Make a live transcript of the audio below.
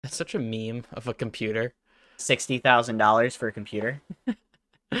That's such a meme of a computer. $60,000 for a computer.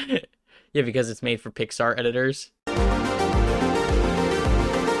 Yeah, because it's made for Pixar editors.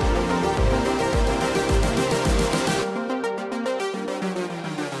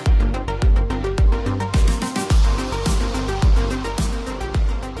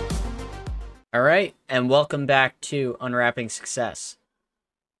 All right, and welcome back to Unwrapping Success.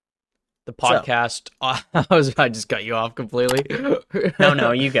 The So, podcast. I just cut you off completely.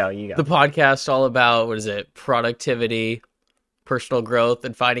 no, you go, you The go. podcast all about what is it? Productivity, personal growth,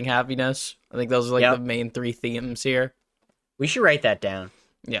 and finding happiness. I think those are like the Yep, main three themes here. we should write that down.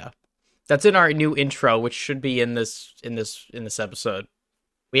 Yeah, that's in our new intro, which should be in this episode.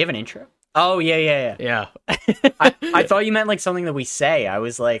 We have an intro. Oh yeah. Yeah. I thought you meant like something that we say. I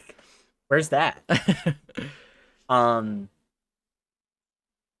was like, where's that? Um.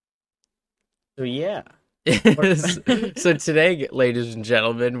 So yeah. So today, ladies and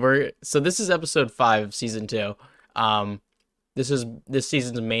gentlemen, this is episode 5 of season 2. This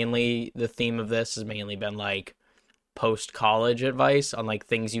season's mainly the theme of this has mainly been like post college advice on like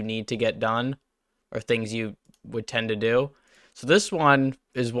things you need to get done or things you would tend to do. So this one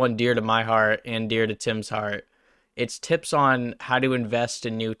is one dear to my heart and dear to Tim's heart. It's tips on how to invest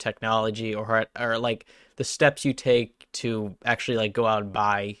in new technology or like the steps you take to actually like go out and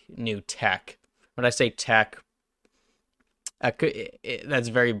buy new tech. When I say tech, that's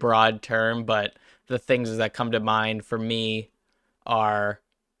a very broad term, but the things that come to mind for me are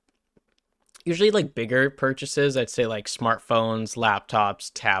usually like bigger purchases. I'd say like smartphones,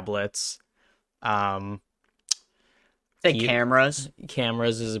 laptops, tablets. Um, Say cameras.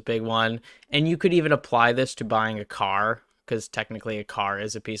 Cameras is a big one, and you could even apply this to buying a car because technically a car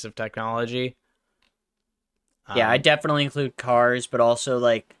is a piece of technology. Yeah, I Um, definitely include cars, but also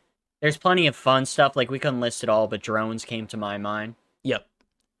like there's plenty of fun stuff. Like we couldn't list it all, but drones came to my mind. yep.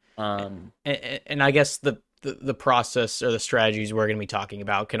 Um. And I guess the process or the strategies we're going to be talking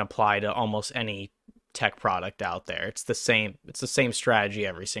about can apply to almost any tech product out there. It's the same strategy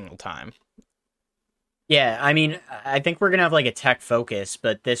every single time. Yeah, I mean, I think we're gonna have like a tech focus,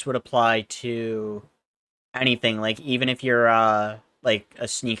 but this would apply to anything. Like even if you're like a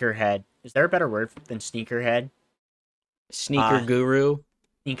sneakerhead, is there a better word than sneakerhead? Sneaker Uh guru.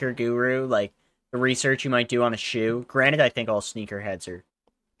 Sneaker guru, like the research you might do on a shoe. Granted, I think all sneakerheads are,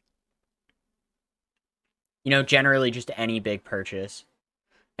 generally just any big purchase.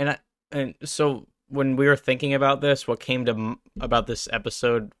 And so when we were thinking about this, what came to about this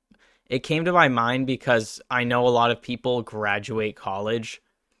episode, it came to my mind because I know a lot of people graduate college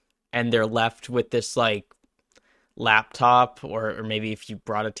and they're left with this like laptop or maybe if you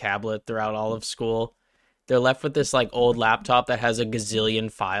brought a tablet throughout all of school, they're left with this like old laptop that has a gazillion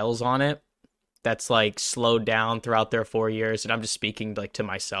files on it that's like slowed down throughout their 4 years. And I'm just speaking like to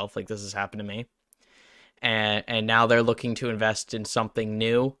myself, like this has happened to me. And now they're looking to invest in something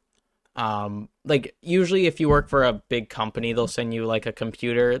new. Like usually if you work for a big company, they'll send you like a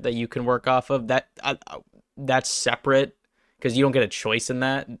computer that you can work off of. That's separate because you don't get a choice in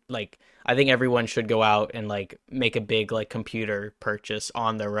that. Like I think everyone should go out and like make a big like computer purchase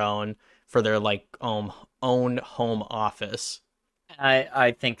on their own for their like own home office.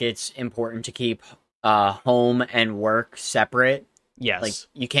 I think it's important to keep home and work separate. Like Yes.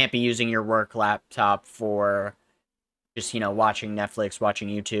 you can't be using your work laptop for just watching Netflix, watching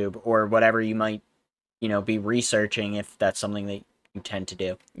YouTube, or whatever you might be researching if that's something that you tend to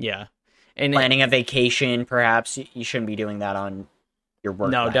do. Yeah. And Planning a vacation, perhaps you shouldn't be doing that on your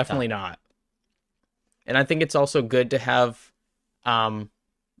work no, laptop. definitely not. And I think it's also good to have um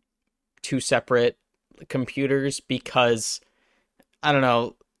two separate computers because I don't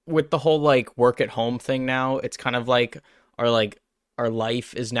know, with the whole like work at home thing now, it's kind of like our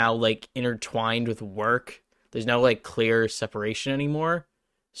life is now like intertwined with work. There's no like clear separation anymore.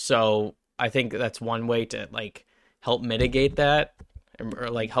 So I think that's one way to like help mitigate that or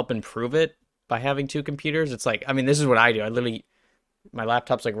like help improve it by having two computers. It's like I mean, this is what I do. I literally my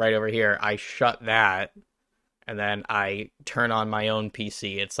laptop's like right over here. I shut that and then I turn on my own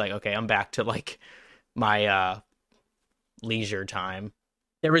PC. It's like okay, I'm back to like my leisure time.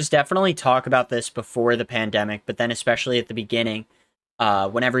 There was definitely talk about this before the pandemic, but then especially at the beginning,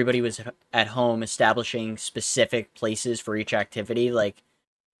 when everybody was at home, establishing specific places for each activity. Like,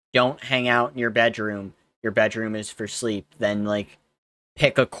 don't hang out in your bedroom. Your bedroom is for sleep. Then, like,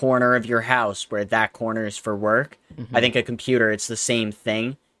 pick a corner of your house where that corner is for work. I Hmm. think a computer, it's the same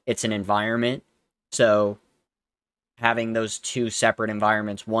thing. It's an environment. So having those two separate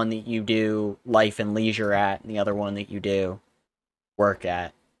environments, one that you do life and leisure at, and the other one that you do work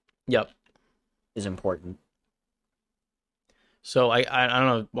at, Yep. is important. So I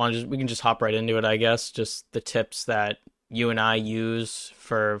don't know. We can just hop right into it, I guess. Just the tips that you and I use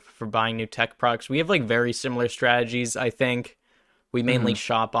for buying new tech products. We have like very similar strategies. I think we mainly Hmm.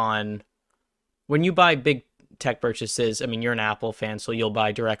 shop on when you buy big tech purchases. I mean, you're an Apple fan, so you'll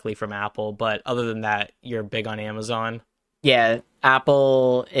buy directly from Apple. But other than that, you're big on Amazon. Yeah,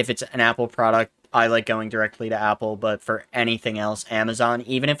 Apple, if it's an Apple product, I like going directly to Apple, but for anything else, Amazon,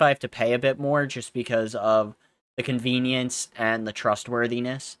 even if I have to pay a bit more just because of the convenience and the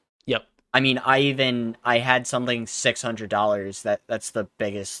trustworthiness. Yep. I mean, I had something $600 that's the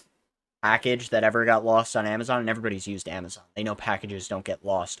biggest package that ever got lost on Amazon, and everybody's used Amazon. They know packages don't get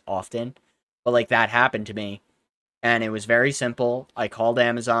lost often. But like that happened to me, and it was very simple. I called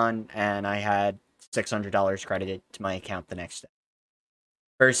Amazon and I had $600 credited to my account the next day.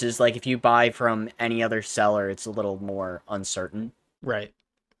 Versus like if you buy from any other seller, it's a little more uncertain. Right.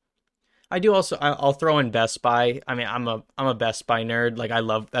 I do also. I'll throw in Best Buy. I mean, I'm a Best Buy nerd. Like I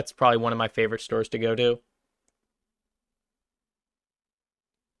love. That's probably one of my favorite stores to go to.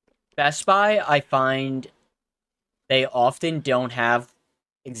 Best Buy, I find they often don't have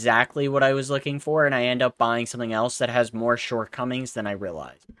exactly what I was looking for, and I end up buying something else that has more shortcomings than I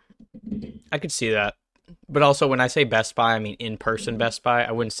realized. I could see that. But also, when I say Best Buy, I mean in-person Best Buy.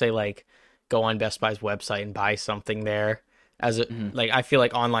 I wouldn't say like go on Best Buy's website and buy something there. As a Mhm. like, I feel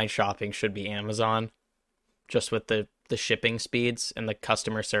like online shopping should be Amazon, just with the shipping speeds and the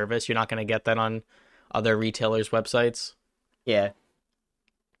customer service. You're not going to get that on other retailers' websites. Yeah.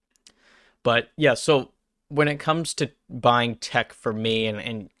 But yeah, so when it comes to buying tech for me,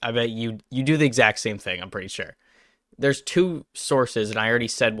 and I bet you do the exact same thing. I'm pretty sure. There's two sources, and I already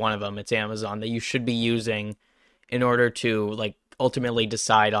said one of them. It's Amazon that you should be using in order to like ultimately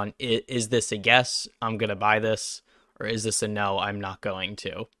decide on is this a yes, I'm gonna buy this, or is this a no, I'm not going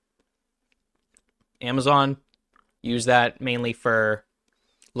to. Amazon, use that mainly for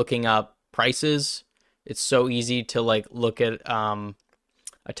looking up prices. It's so easy to like look at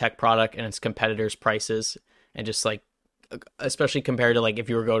a tech product and its competitors' prices and just like especially compared to like if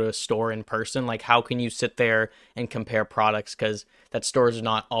you were to go to a store in person, like how can you sit there and compare products because that store is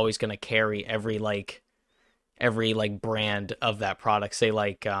not always going to carry every like brand of that product, say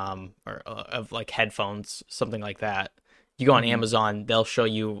like or of like headphones, something like that. You go on Mhm. Amazon, they'll show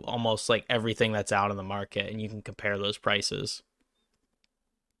you almost like everything that's out in the market and you can compare those prices.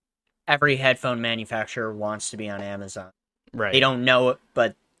 Every headphone manufacturer wants to be on Amazon. They Right. don't know it,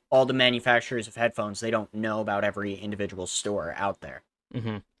 but all the manufacturers of headphones, they don't know about every individual store out there.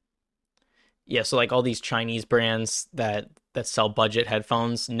 Mm-hmm. Yeah, so like all these Chinese brands that sell budget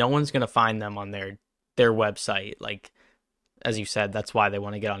headphones, no one's gonna find them on their website. Like as you said, that's why they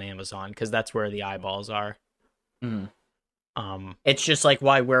want to get on Amazon because that's where the eyeballs are. Mhm. Um, It's just like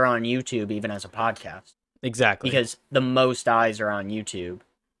why we're on YouTube, even as a podcast, exactly. because the most eyes are on YouTube.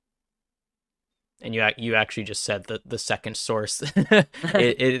 And you actually just said the second source.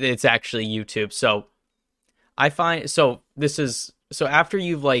 It's actually YouTube. So I find so this is so after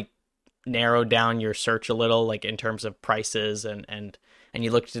you've like narrowed down your search a little, like in terms of prices and you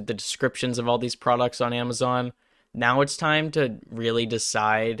looked at the descriptions of all these products on Amazon. Now it's time to really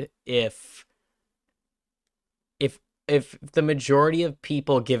decide if if the majority of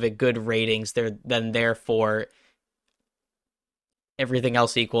people give it good ratings, then therefore everything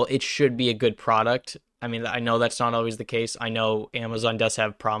else equal, it should be a good product. I mean, I know that's not always the case. I know Amazon does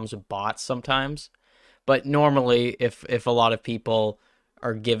have problems with bots sometimes, but normally, if a lot of people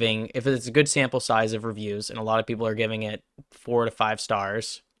are giving, if it's a good sample size of reviews, and a lot of people are giving it 4 to 5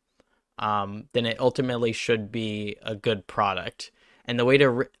 stars, then it ultimately should be a good product. And the way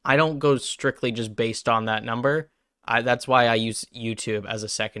to, I don't go strictly just based on that number. That's why I use YouTube as a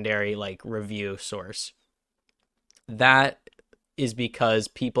secondary like review source. That is because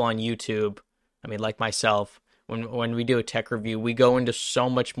people on YouTube, I mean, like myself, when we do a tech review, we go into so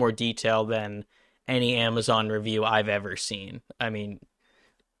much more detail than any Amazon review I've ever seen. I mean,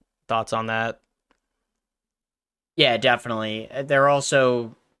 thoughts on that? Yeah, definitely. There are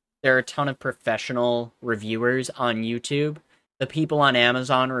a ton of professional reviewers on YouTube. The people on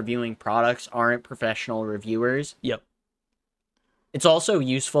Amazon reviewing products aren't professional reviewers. Yep. It's also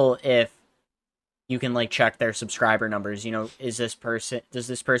useful if you can like check their subscriber numbers. Does this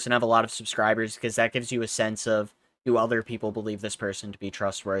person have a lot of subscribers? Because that gives you a sense of, do other people believe this person to be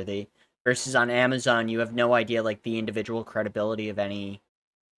trustworthy? Versus on Amazon, you have no idea like the individual credibility of any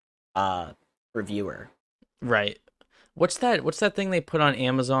uh reviewer. Right. What's that thing they put on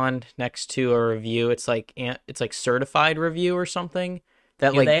Amazon next to a review? It's like certified review or something.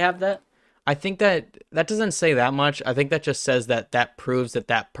 That Do like they have that? I think that doesn't say that much. I think that just says that proves that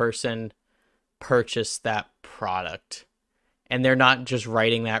that person purchased that product. and they're not just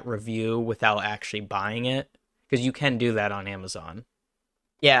writing that review without actually buying it, because you can do that on Amazon.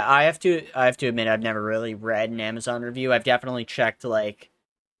 Yeah, I have to admit I've never really read an Amazon review. I've definitely checked like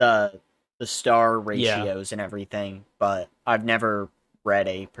the star ratios and everything, but I've never read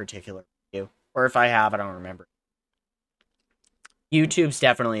a particular review. Or if I have, I don't remember. YouTube's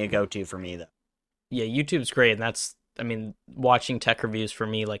definitely a go-to for me though. Yeah, YouTube's great, and that's, I mean, watching tech reviews for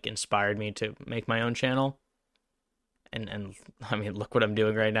me like inspired me to make my own channel. And I mean, look what I'm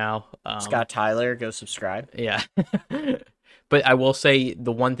doing right now. Scott Tyler, go subscribe. Yeah. But I will say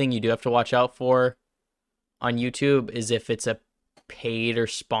the one thing you do have to watch out for on YouTube is if it's a paid or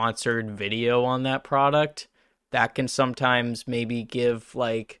sponsored video on that product, that can sometimes maybe give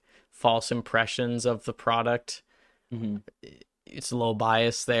like false impressions of the product. Mm-hmm. It's a little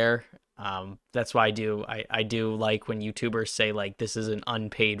bias there. That's why I do like when YouTubers say like this is an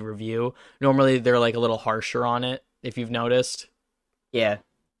unpaid review. Normally they're like a little harsher on it, if you've noticed. Yeah.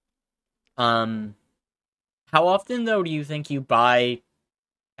 How often though do you think you buy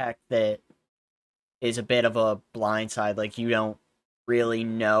tech that is a bit of a blindside, like you don't really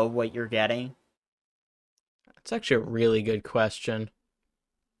know what you're getting? That's actually a really good question.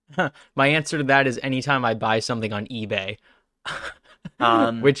 My answer to that is anytime I buy something on eBay.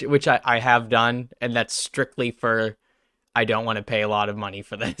 Which I have done, and that's strictly for I don't want to pay a lot of money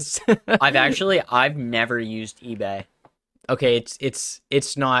for this. I've never used eBay. Okay,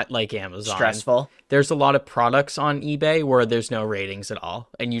 it's not like Amazon. Stressful. There's a lot of products on eBay where there's no ratings at all,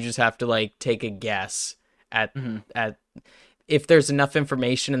 and you just have to like take a guess at if there's enough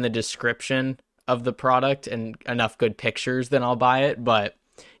information in the description of the product and enough good pictures, then I'll buy it. But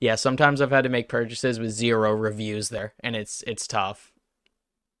yeah, sometimes I've had to make purchases with 0 reviews there, and it's tough.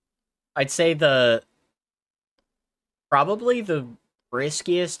 I'd say probably the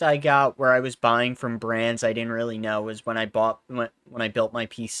riskiest I got where I was buying from brands I didn't really know was when I built my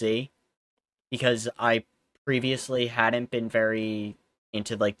PC, because I previously hadn't been very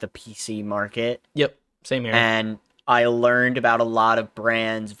into like the PC market. Yep, same here. And I learned about a lot of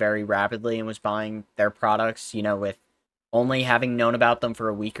brands very rapidly and was buying their products, with only having known about them for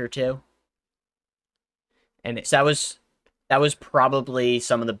a week or two. And so that was probably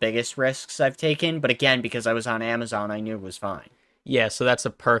some of the biggest risks I've taken, but again, because I was on Amazon, I knew it was fine. Yeah, so that's a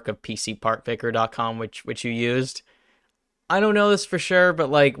perk of PCPartPicker.com, which you used. I don't know this for sure, but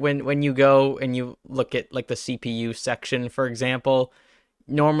like when you go and you look at like the CPU section, for example,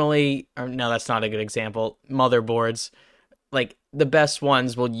 normally, or no, that's not a good example. Motherboards, like the best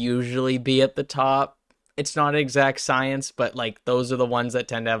ones will usually be at the top. It's not exact science, but like those are the ones that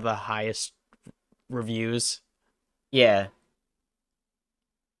tend to have the highest reviews. Yeah.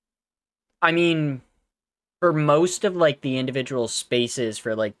 I mean, for most of like the individual spaces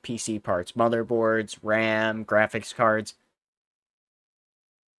for like PC parts, motherboards, RAM, graphics cards,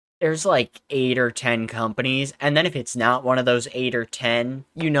 there's like 8 or 10 companies, and then if it's not one of those 8 or 10,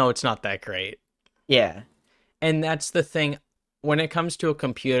 it's not that great. Yeah. And that's the thing when it comes to a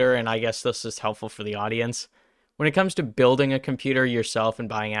computer, and I guess this is helpful for the audience, when it comes to building a computer yourself and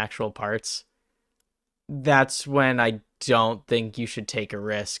buying actual parts, that's when I don't think you should take a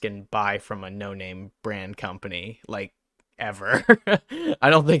risk and buy from a no-name brand company, like, ever. I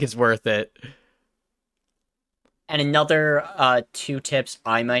don't think it's worth it. And another 2 tips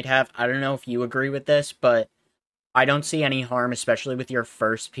I might have, I don't know if you agree with this, but I don't see any harm, especially with your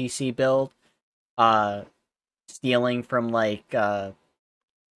first PC build, stealing from, like,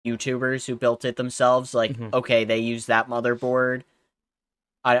 YouTubers who built it themselves. Like, okay, they use that motherboard.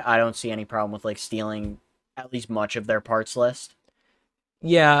 I don't see any problem with, like, stealing at least much of their parts list.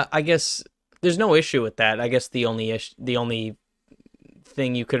 Yeah, I guess there's no issue with that. I guess the only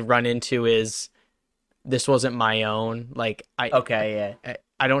thing you could run into is this wasn't my own. Like, I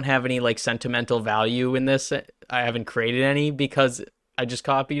don't have any like sentimental value in this. I haven't created any because I just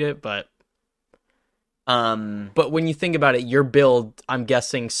copied it, but when you think about it, your build, I'm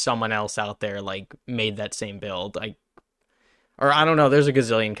guessing someone else out there like made that same build. Or I don't know, there's a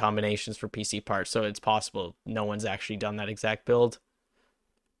gazillion combinations for PC parts, so it's possible no one's actually done that exact build.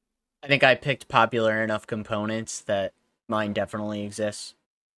 I think I picked popular enough components that mine definitely exists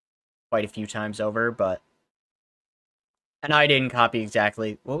quite a few times over, and I didn't copy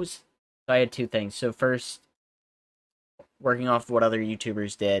exactly. I had 2 things. So first, working off what other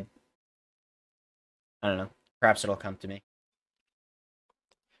YouTubers did. I don't know. Perhaps it'll come to me.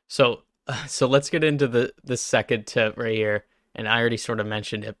 So let's get into the second tip right here. And I already sort of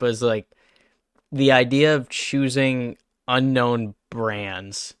mentioned it, but it's like the idea of choosing unknown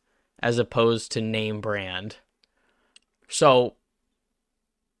brands as opposed to name brand. So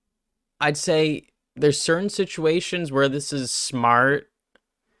I'd say there's certain situations where this is smart.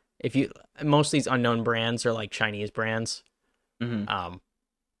 If you Most of these unknown brands are like Chinese brands. Hmm. Um,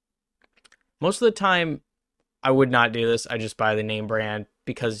 Most of the time, I would not do this. I just buy the name brand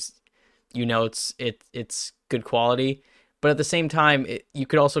because it's good quality. But at the same time, you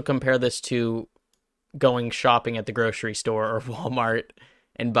could also compare this to going shopping at the grocery store or Walmart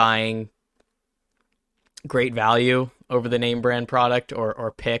and buying great value over the name brand product,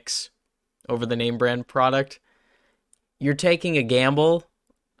 or picks over the name brand product. You're taking a gamble.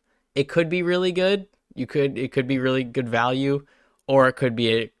 It could be really good. It could be really good value, or it could be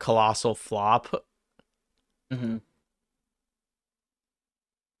a colossal flop. Hmm.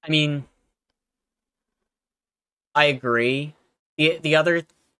 I mean, I agree. The other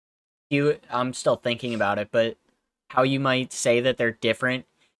few, I'm still thinking about it, but how you might say that they're different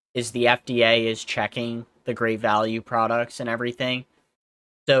is the FDA is checking the great value products and everything.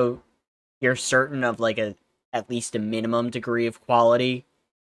 So you're certain of like a at least a minimum degree of quality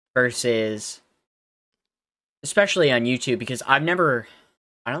versus especially on YouTube because I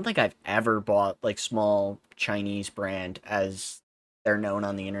don't think I've ever bought like small Chinese brand as they're known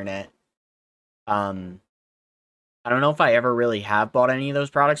on the internet. Um I don't know if I ever really have bought any of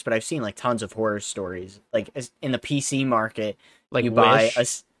those products, but I've seen like tons of horror stories. Like in the PC market, Like you buy a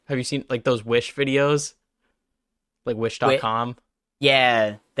Wish. Have you seen like those Wish videos? Like wi- Wish.com?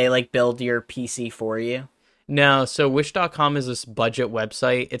 yeah, they like build your PC for you. No, so Wish.com is this budget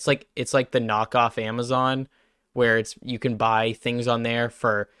website. It's like the knockoff Amazon where it's you can buy things on there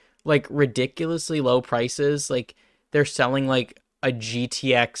for like ridiculously low prices. Like they're selling like a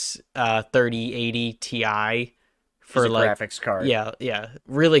GTX 3080 Ti Is for a like graphics card. yeah,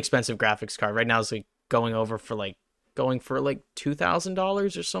 really expensive graphics card. Right now it's like going for like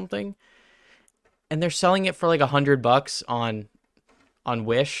 $2,000 or something. And they're selling it for like $100 on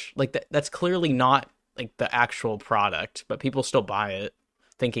Wish. Like that's clearly not like the actual product, but people still buy it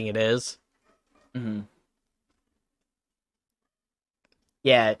thinking it is. Hmm.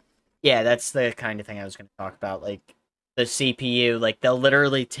 Yeah, yeah, that's the kind of thing I was going to talk about. Like the CPU, like they'll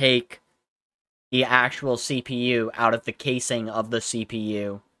literally take the actual CPU out of the casing of the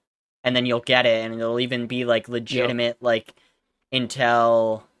CPU, and then you'll get it, and it'll even be like Yep. legitimate, like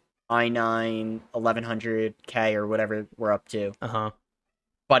Intel i9 1100K or whatever we're up to. Uh-huh.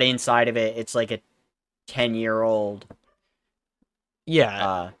 But inside of it, it's like a 10-year-old.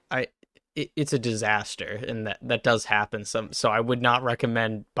 Yeah, Uh, it's a disaster, and that does happen some, so I would not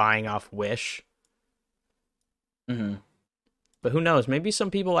recommend buying off Wish. mhm. But who knows, maybe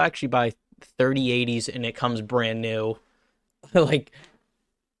some people actually buy 3080s and it comes brand new. Like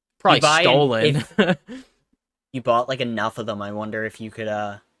You probably buy and stolen. if you bought like enough of them, I wonder if you could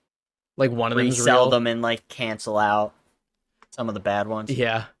Like one of them's resell real. them and like cancel out some of the bad ones.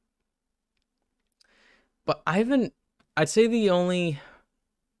 Yeah. But I haven't I'd say the only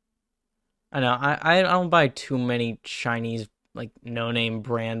I know I don't buy too many Chinese like no name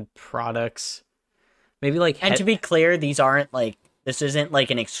brand products. Maybe like And to be clear, these aren't like this isn't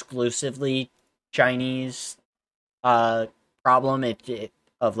like an exclusively Chinese uh problem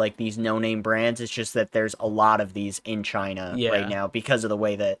of like these no-name brands. It's just that there's a lot of these in China right yeah. now because of the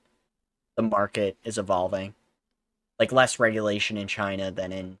way that the market is evolving. Like less regulation in China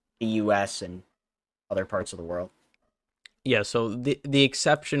than in the US and other parts of the world. Yeah, so the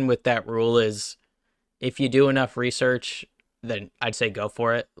exception with that rule is if you do enough research, then I'd say go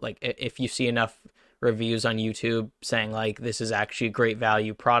for it. Like if you see enough reviews on YouTube saying like this is actually a great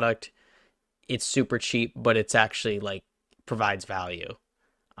value product, it's super cheap, but it's actually like provides value.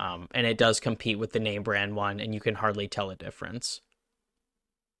 And it does compete with the name brand one, and you can hardly tell a difference.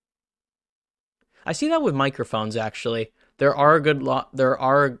 I see that with microphones actually. There are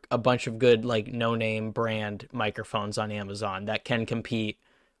a bunch of good like no name brand microphones on Amazon that can compete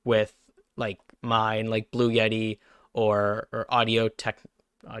with like mine, like Blue Yeti or Audio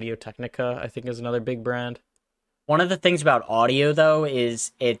Technica, I think is another big brand. One of the things about audio though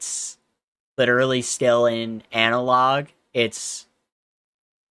is it's literally still in analog. It's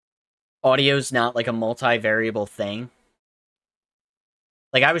audio's not like a multivariable thing.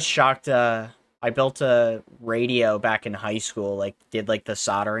 Like I was shocked I built a radio back in high school, like did like the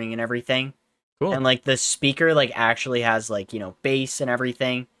soldering and everything. Cool. And like the speaker like actually has like, bass and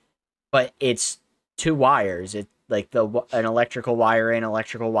everything, but it's two wires. It like the an electrical wire in,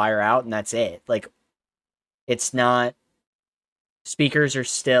 electrical wire out and that's it. Like it's not speakers are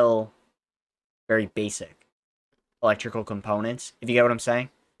still very basic electrical components, if you get what I'm saying.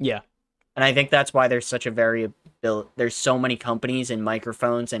 Yeah. And I think that's why there's such a variable. There's so many companies in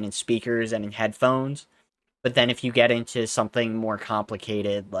microphones and in speakers and in headphones. But then if you get into something more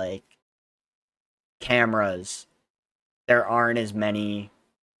complicated, like cameras, there aren't as many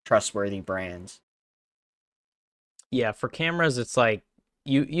trustworthy brands. Yeah, for cameras, it's like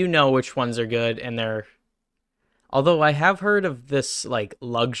you know which ones are good, and they're. Although I have heard of this like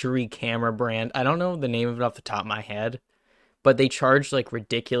luxury camera brand. I don't know the name of it off the top of my head, but they charge like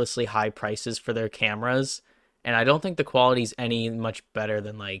ridiculously high prices for their cameras, and I don't think the quality's any much better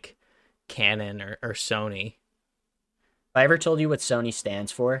than like Canon or Sony. Have I ever told you what Sony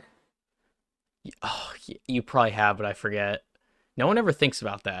stands for? Oh, you probably have, but I forget. No one ever thinks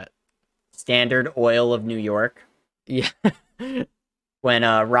about that. Standard Oil of New York. Yeah. When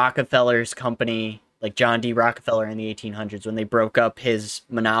Rockefeller's company, like John D. Rockefeller in the 1800s, when they broke up his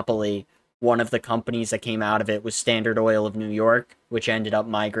monopoly, one of the companies that came out of it was Standard Oil of New York, which ended up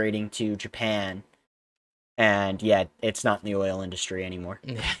migrating to Japan. And yeah, it's not in the oil industry anymore.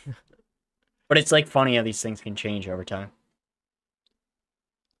 But it's like funny how these things can change over time.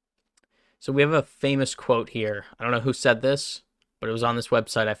 So we have a famous quote here. I don't know who said this, but it was on this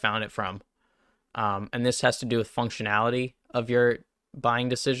website I found it from. And this has to do with functionality of your buying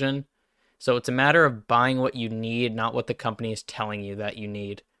decision. So it's a matter of buying what you need, not what the company is telling you that you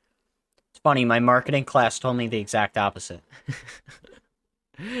need. It's funny, my marketing class told me the exact opposite.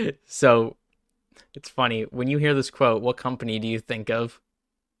 So it's funny. When you hear this quote, what company do you think of?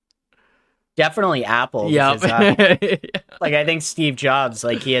 Definitely Apple. Yeah. Like, I think Steve Jobs,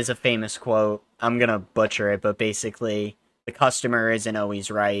 like, he has a famous quote. I'm going to butcher it, but basically, the customer isn't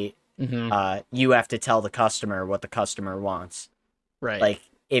always right. Mm-hmm. You have to tell the customer what the customer wants. Right. Like,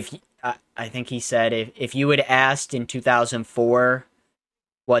 if I think he said if you had asked in 2004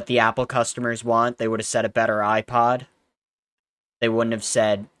 what the Apple customers want, they would have said a better iPod. They wouldn't have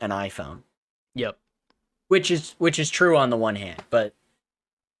said an iPhone. Yep. Which is true on the one hand, but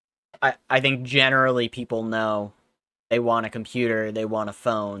I think generally people know they want a computer, they want a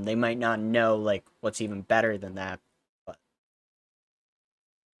phone. They might not know like what's even better than that. But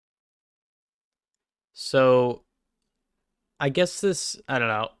So I guess I don't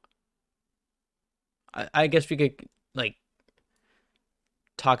know. I guess we could like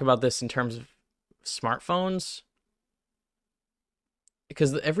talk about this in terms of smartphones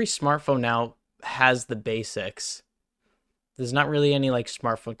because every smartphone now has the basics. There's not really any like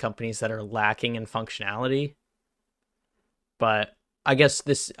smartphone companies that are lacking in functionality. But I guess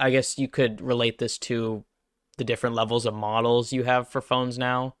you could relate this to the different levels of models you have for phones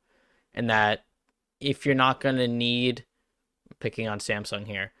now, and that if you're not going to need, picking on Samsung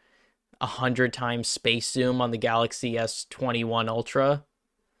here, 100 times space zoom on the Galaxy S21 Ultra,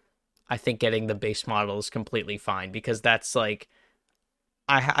 I think getting the base model is completely fine because that's like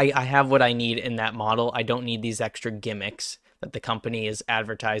I have what I need in that model. I don't need these extra gimmicks that the company is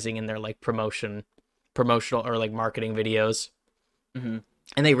advertising in their like promotional or like marketing videos. mm-hmm.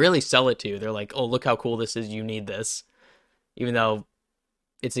 And they really sell it to you. They're like, "Oh, look how cool this is. You need this." Even though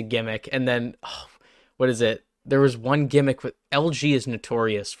it's a gimmick. And then what is it? There was one gimmick with LG is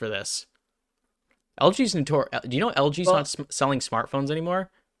notorious for this. LG's notorious. Do you know LG's not selling smartphones anymore?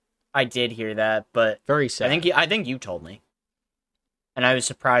 I did hear that, but Very sad. I think you told me. And I was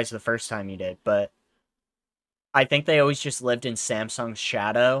surprised the first time you did, but I think they always just lived in Samsung's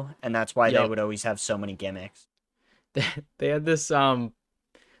shadow, and that's why they would always have so many gimmicks. They had this so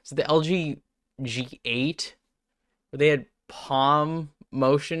the LG G8 where they had palm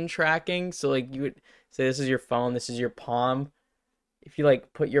motion tracking. So like you would say this is your phone, this is your palm. If you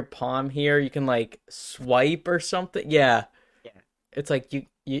like put your palm here, you can like swipe or something. Yeah. Yeah. It's like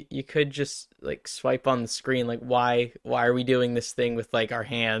you could just like swipe on the screen. Like why are we doing this thing with like our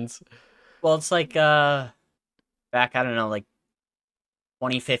hands? Well, it's like back, I don't know, like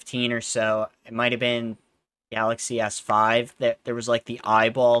 2015 or so. It might have been Galaxy S5. There was like the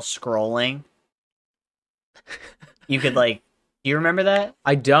eyeball scrolling. You could like, do you remember that?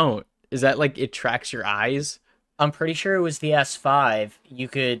 I don't. Is that like it tracks your eyes? I'm pretty sure it was the S5. You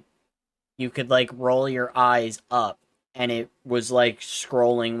could like roll your eyes up and it was like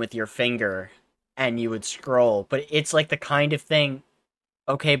scrolling with your finger and you would scroll. But it's like the kind of thing,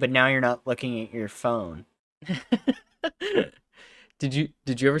 okay, but now you're not looking at your phone. Did you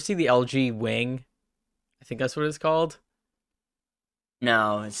ever see the LG Wing? I think that's what it's called.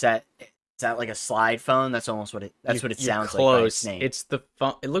 No, is that like a slide phone? That's almost what it sounds close. like by its name. It's the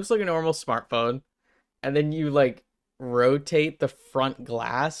phone. It looks like a normal smartphone, and then you like rotate the front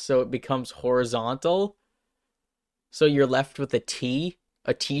glass so it becomes horizontal. So you're left with a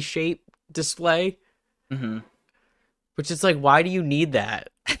T-shaped display. Mm-hmm. Which is like, why do you need that?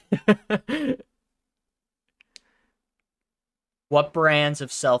 What brands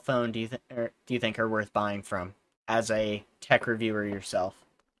of cell phone do you think are worth buying from as a tech reviewer yourself?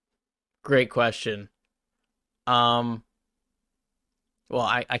 Great question. Um, well,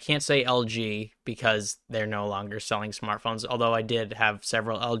 I can't say LG because they're no longer selling smartphones, although I did have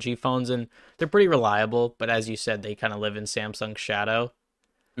several LG phones and they're pretty reliable, but as you said, they kind of live in Samsung's shadow.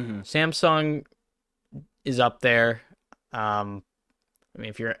 Hmm. Samsung is up there. I mean,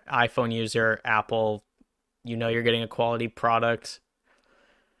 if you're an iPhone user, Apple, you know you're getting a quality product.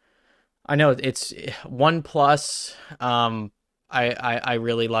 I know it's OnePlus. I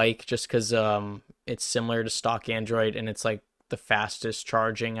really like just because it's similar to stock Android and it's like the fastest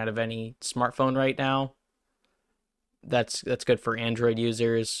charging out of any smartphone right now. That's good for Android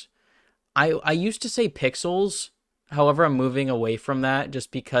users. I used to say Pixels, however, I'm moving away from that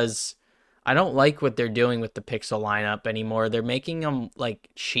just because I don't like what they're doing with the Pixel lineup anymore. They're making them like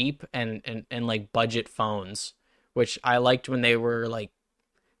cheap and like budget phones, which I liked when they were like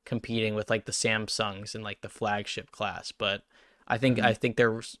competing with like the Samsungs and like the flagship class, but I Hmm. think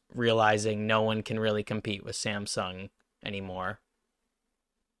they're realizing no one can really compete with Samsung anymore.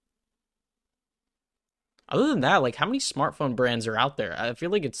 Other than that, like how many smartphone brands are out there? I feel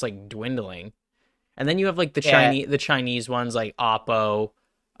like it's like dwindling. And then you have like Yeah, The Chinese ones like Oppo,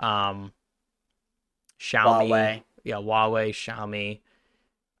 um, Xiaomi, Huawei. yeah, Huawei, Xiaomi.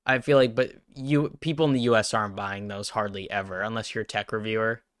 I feel like, but you people in the U.S. aren't buying those hardly ever unless you're a tech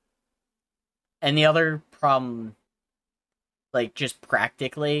reviewer. And the other problem, like just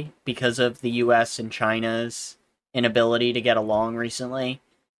practically, because of the US and China's inability to get along recently,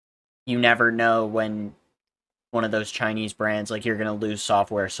 you never know when one of those Chinese brands, like you're going to lose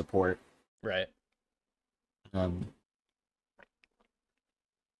software support. Right. Um,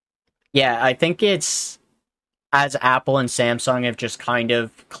 yeah, I think it's as Apple and Samsung have just kind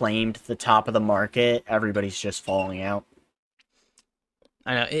of claimed the top of the market, everybody's just falling out.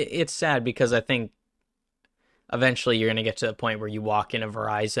 I know it's sad because I think eventually you're going to get to the point where you walk in a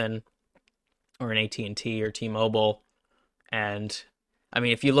Verizon or an AT&T or T-Mobile and I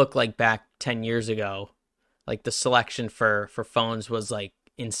mean if you look like back 10 years ago, like the selection for phones was like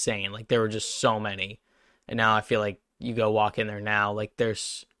insane. Like there were just so many. And now I feel like you go walk in there now like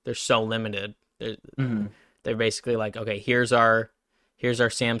there's so limited. Mm-hmm. They're basically like, okay, here's our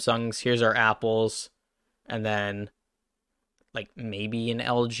Samsungs, here's our Apples, and then like maybe an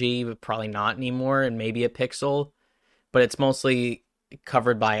LG, but probably not anymore, and maybe a Pixel, but it's mostly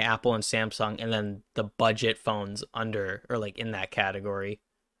covered by Apple and Samsung, and then the budget phones under or like in that category,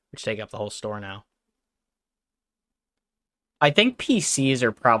 which take up the whole store now. I think PCs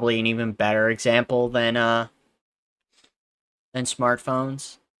are probably an even better example than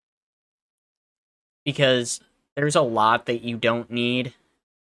smartphones because there's a lot that you don't need.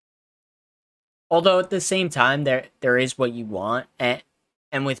 Although at the same time, there is what you want,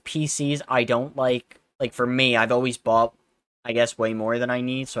 and with PCs, I don't like for me, I've always bought, I guess, way more than I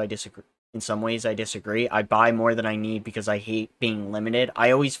need. So I disagree. In some ways, I disagree. I buy more than I need because I hate being limited.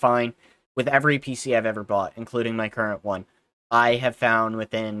 I always find with every PC I've ever bought, including my current one, I have found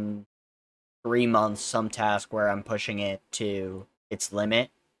within 3 months some task where I'm pushing it to its limit,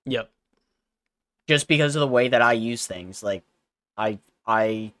 Yep. just because of the way that I use things. Like I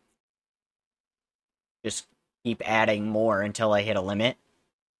just keep adding more until I hit a limit.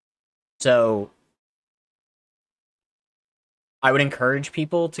 So I would encourage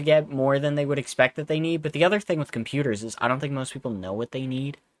people to get more than they would expect that they need. But the other thing with computers is I don't think most people know what they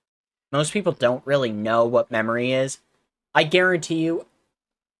need. Most people don't really know what memory is. I guarantee you,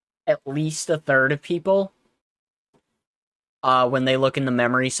 at least a third of people, when they look in the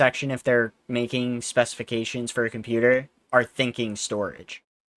memory section, if they're making specifications for a computer, are thinking storage.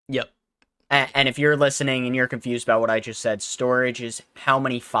 Yep. And if you're listening and you're confused about what I just said, storage is how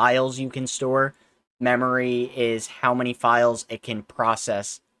many files you can store. Memory is how many files it can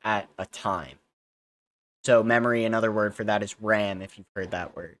process at a time. So memory, another word for that is RAM, if you've heard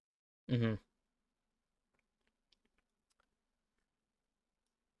that word. Mm-hmm.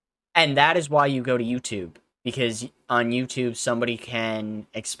 And that is why you go to YouTube. Because on YouTube, somebody can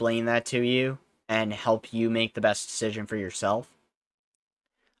explain that to you and help you make the best decision for yourself.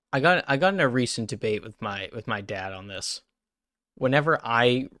 I got in a recent debate with my dad on this. Whenever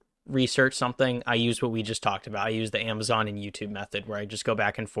I research something, I use what we just talked about. I use the Amazon and YouTube method where I just go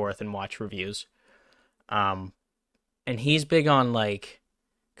back and forth and watch reviews. Um, and he's big on like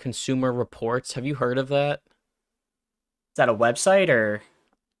Consumer Reports. Have you heard of that? Is that a website or?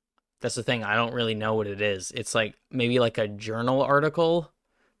 That's the thing. I don't really know what it is. It's like maybe like a journal article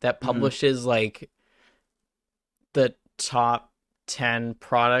that Mhm. publishes like the top 10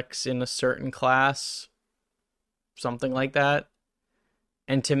 products in a certain class, something like that.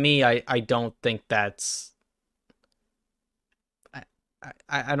 And to me, I don't think that's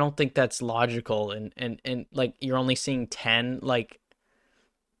I don't think that's logical, and like you're only seeing 10, like,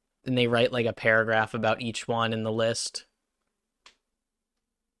 and they write like a paragraph about each one in the list.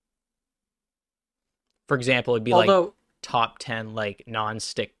 For example, it'd be like Although top 10 like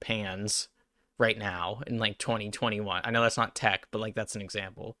non-stick pans right now in like 2021. I know that's not tech, but like that's an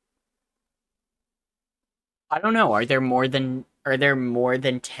example. I don't know, are there more than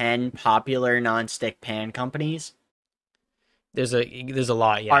 10 popular non-stick pan companies? There's a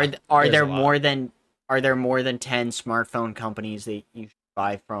lot, Are yeah. are There's there a lot. more than are there more than 10 smartphone companies that you should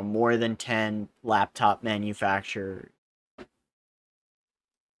buy from? More than 10 laptop manufacturers?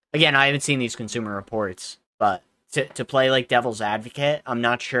 Again, I haven't seen these consumer reports, but to play like devil's advocate, I'm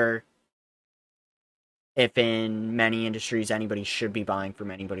not sure if in many industries anybody should be buying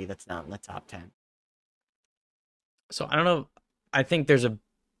from anybody that's not in the top 10. So I don't know. I think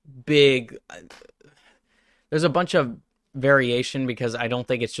big there's a bunch of variation because I don't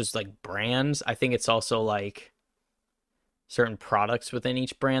think it's just like brands. I think it's also like certain products within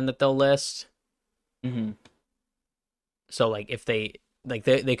each brand that they'll list. Mm-hmm. So like if they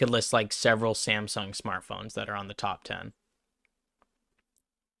could list like several Samsung smartphones that are on the top 10.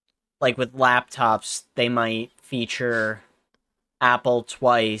 Like with laptops, they might feature Apple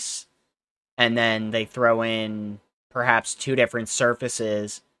twice, and then they throw in perhaps two different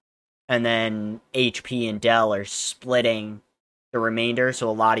surfaces, and then HP and Dell are splitting the remainder. So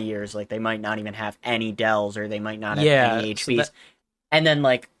a lot of years, like they might not even have any Dells, or they might not have any Yeah, so HPs. And then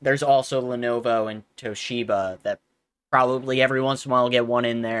like there's also Lenovo and Toshiba that probably every once in a while get one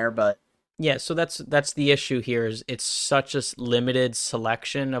in there, but so that's the issue here is it's such a limited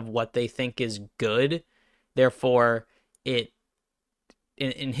selection of what they think is good. Therefore, it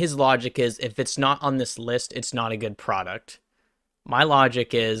in his logic is if it's not on this list, it's not a good product. My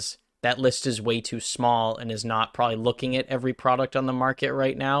logic is that list is way too small and is not probably looking at every product on the market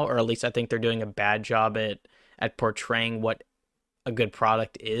right now, or at least I think they're doing a bad job at portraying what a good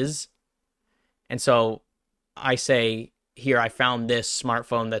product is. And so I say, here, I found this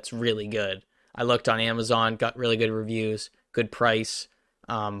smartphone that's really good. I looked on Amazon, got really good reviews, good price.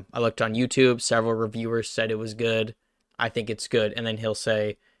 I looked on YouTube, several reviewers said it was good. I think it's good. And then he'll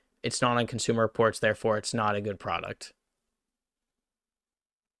say, it's not on Consumer Reports, therefore it's not a good product.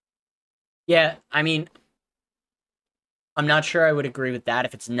 yeah, I mean, I'm not sure I would agree with that.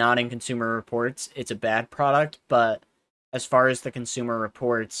 If it's not in Consumer Reports, it's a bad product. But as far as the Consumer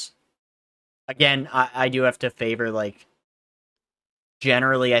Reports, again, I do have to favor, like,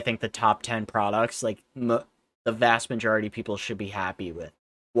 generally, I think the top 10 products, like, the vast majority of people should be happy with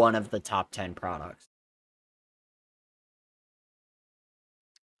one of the top 10 products.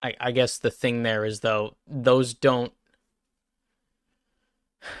 I guess the thing there is though, those don't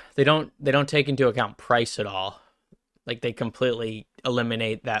they don't take into account price at all. Like they completely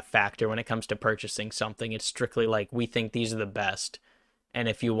eliminate that factor when it comes to purchasing something. It's strictly like we think these are the best, and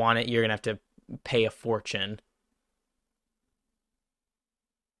if you want it, you're gonna have to pay a fortune.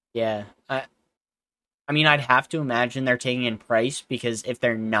 Yeah. I mean, I'd have to imagine they're taking in price, because if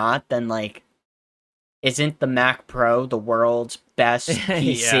they're not, then, like, isn't the Mac Pro the world's best Yeah,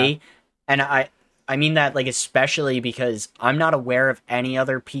 PC? And I mean that, like, especially because I'm not aware of any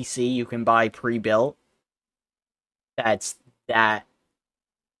other PC you can buy pre-built that's that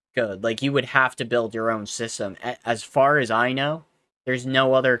good. Like, you would have to build your own system. As far as I know, there's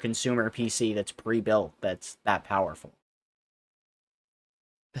no other consumer PC that's pre-built that's that powerful.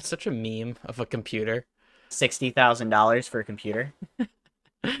 that's such a meme of a computer. $60,000 for a computer.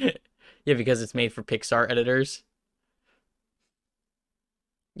 Yeah, because it's made for Pixar editors.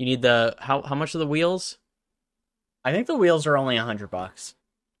 You need the how much are the wheels? I think the wheels are only $100.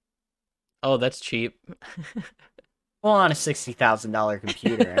 Oh, that's cheap. Well, on a $60,000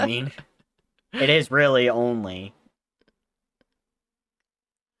 computer, I mean, it is really only.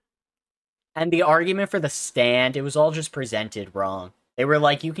 And the argument for the stand, it was all just presented wrong. They were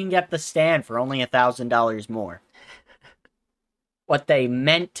like, you can get the stand for only $1,000 more. What they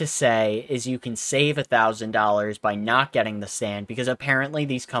meant to say is you can save $1,000 by not getting the stand, because apparently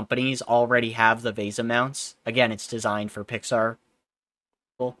these companies already have the VESA mounts. Again, it's designed for Pixar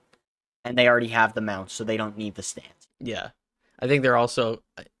people, and they already have the mounts, so they don't need the stand. Yeah. I think they're also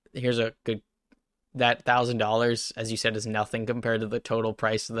here's a good that $1,000, as you said, is nothing compared to the total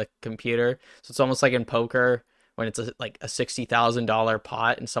price of the computer. So it's almost like in poker when it's like a $60,000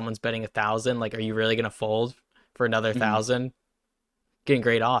 pot and someone's betting 1,000. Like, are you really gonna fold for another Mm-hmm. 1,000? Getting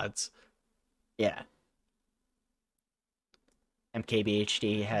great odds. Yeah.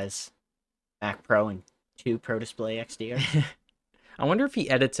 MKBHD has Mac Pro and two Pro Display XDRs. I wonder if he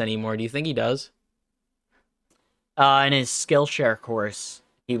edits anymore. Do you think he does? In his Skillshare course,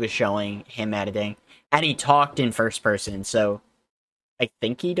 he was showing him editing, and he talked in first person, so I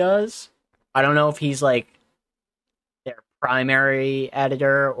think he does. I don't know if he's like their primary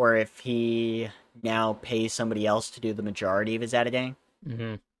editor or if he now pays somebody else to do the majority of his editing,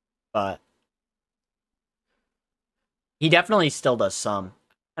 Mm-hmm. but he definitely still does some,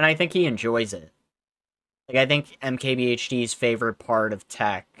 and I think he enjoys it. Like, I think MKBHD's favorite part of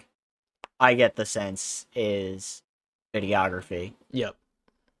tech, I get the sense, is videography. Yep.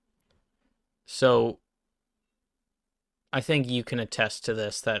 So I think you can attest to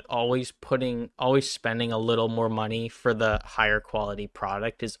this that always spending a little more money for the higher quality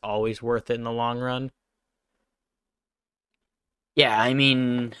product is always worth it in the long run. Yeah, I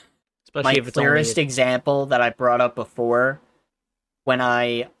mean, Especially my if it's only clearest example that I brought up before, when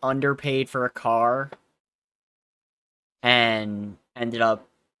I underpaid for a car and ended up,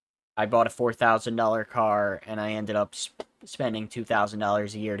 I bought a $4,000 car and I ended up spending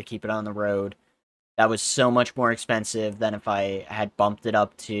 $2,000 a year to keep it on the road. That was so much more expensive than if I had bumped it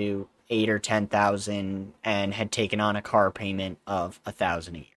up to 8 or 10,000 and had taken on a car payment of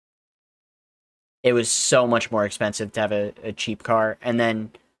 1,000 a year. It was so much more expensive to have a cheap car. And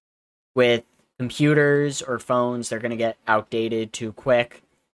then with computers or phones, they're going to get outdated too quick.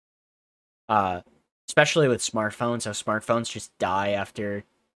 Especially with smartphones, how smartphones just die after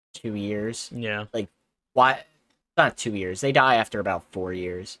 2 years. yeah. Like, why? Not 2 years. They die after about 4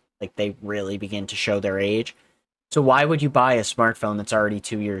 years. Like, they really begin to show their age. So why would you buy a smartphone that's already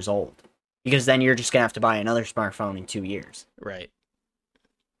 2 years old? Because then you're just going to have to buy another smartphone in 2 years. Right.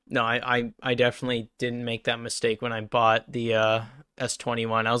 No, I definitely didn't make that mistake when I bought the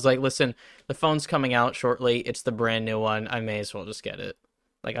S21. I was like, listen, the phone's coming out shortly. It's the brand new one. I may as well just get it.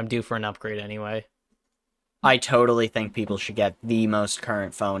 Like, I'm due for an upgrade anyway. I totally think people should get the most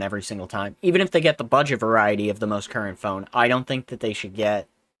current phone every single time. Even if they get the budget variety of the most current phone, I don't think that they should get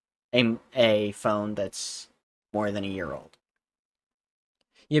a phone that's more than a year old.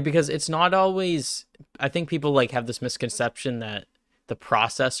 Yeah, because it's not always. I think people like have this misconception that the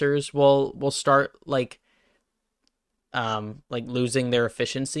processors will start like losing their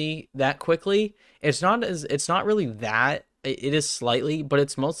efficiency that quickly. It's not really that. It is slightly, but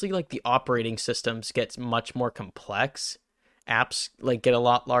it's mostly like the operating systems gets much more complex. Apps like get a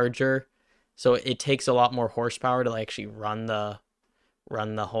lot larger, so it takes a lot more horsepower to like, actually run the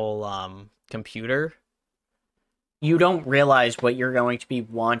whole computer. You don't realize what you're going to be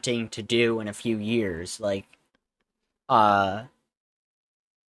wanting to do in a few years. Like, uh,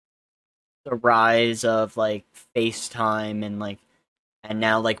 the rise of like FaceTime and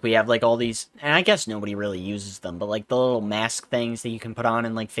now like we have like all these, and I guess nobody really uses them, but like the little mask things that you can put on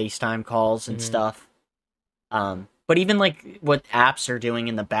in like FaceTime calls and Mm-hmm. stuff. But even like what apps are doing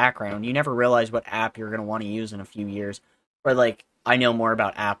in the background, you never realize what app you're gonna want to use in a few years. Or like, I know more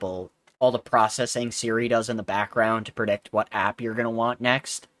about Apple. All the processing Siri does in the background to predict what app you're gonna want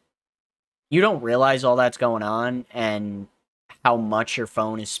next. You don't realize all that's going on and how much your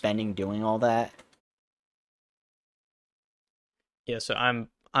phone is spending doing all that. Yeah, so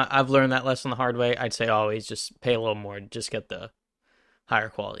I've learned that lesson the hard way. I'd say always just pay a little more, just get the higher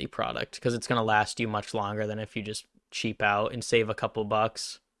quality product because it's gonna last you much longer than if you just cheap out and save a couple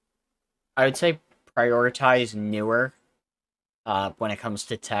bucks. I would say prioritize newer when it comes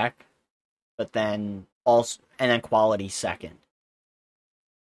to tech, but then also and then quality second.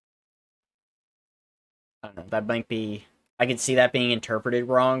 I don't know. That might be. I could see that being interpreted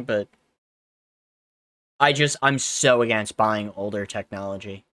wrong, but I'm so against buying older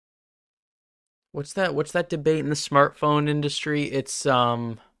technology. What's that debate in the smartphone industry? It's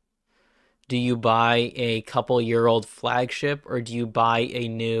do you buy a couple year old flagship or do you buy a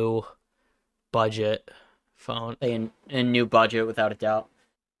new budget phone? A new budget without a doubt.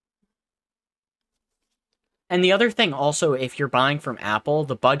 And the other thing also, if you're buying from Apple,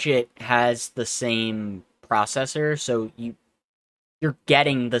 the budget has the same processor, so you're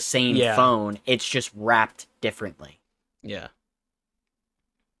getting the same Yeah, phone. It's just wrapped differently. yeah.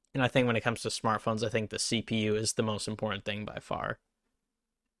 And I think when it comes to smartphones, I think the CPU is the most important thing by far.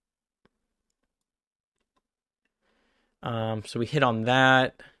 So we hit on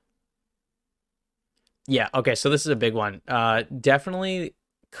that. Yeah, okay, so this is a big one. Definitely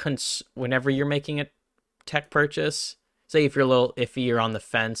whenever you're making a tech purchase, say if you're a little iffy, you're on the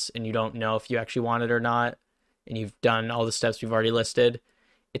fence and you don't know if you actually want it or not, and you've done all the steps we've already listed,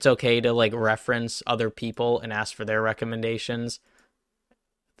 it's okay to like reference other people and ask for their recommendations.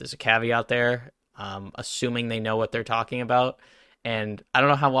 There's a caveat there, assuming they know what they're talking about. And I don't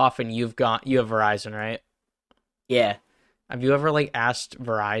know how often you have Verizon, right? Yeah. Have you ever like asked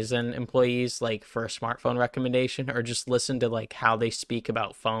Verizon employees like for a smartphone recommendation or just listened to like how they speak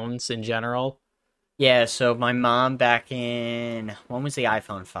about phones in general? Yeah, so my mom back in when was the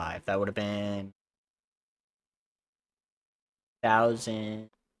iPhone 5? That would have been 2000,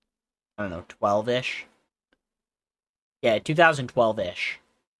 I don't know, 12-ish. Yeah, 2012-ish.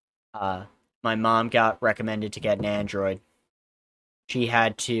 Uh my mom got recommended to get an Android. She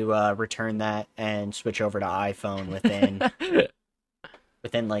had to return that and switch over to iPhone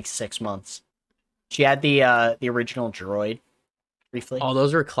within like 6 months. She had the original Droid briefly. Oh,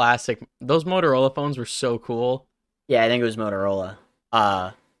 those were classic. Those Motorola phones were so cool. Yeah, I think it was Motorola.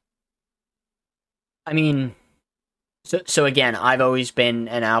 Uh, I mean, so again, I've always been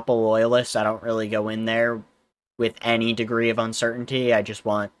an Apple loyalist. I don't really go in there with any degree of uncertainty. I just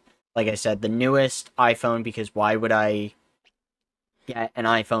want, like I said, the newest iPhone because why would I get an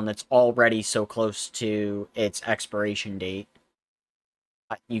iPhone that's already so close to its expiration date?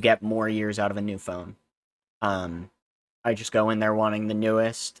 You get more years out of a new phone. Um, I just go in there wanting the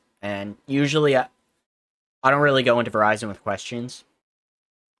newest, and usually I don't really go into Verizon with questions.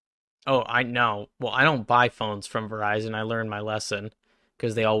 Oh, I know. Well, I don't buy phones from Verizon. I learned my lesson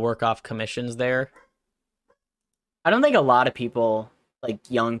because they all work off commissions there. I don't think a lot of people, like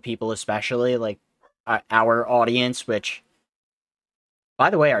young people especially, like our audience, which, by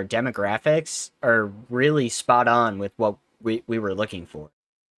the way, our demographics are really spot on with what we were looking for.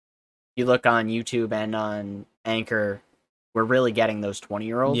 You look on YouTube and on Anchor, we're really getting those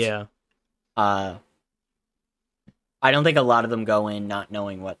 20-year-olds. Yeah. Uh, I don't think a lot of them go in not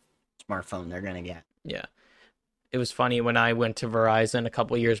knowing what smartphone they're going to get. Yeah. It was funny when I went to Verizon a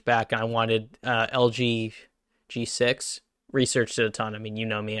couple years back and I wanted LG G6. Researched it a ton. I mean, you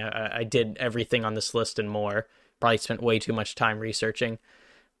know me. I did everything on this list and more. Probably spent way too much time researching.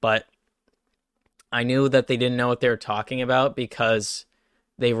 But I knew that they didn't know what they were talking about because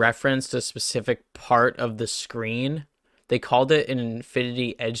they referenced a specific part of the screen. They called it an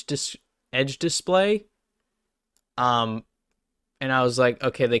Infinity Edge display. And I was like,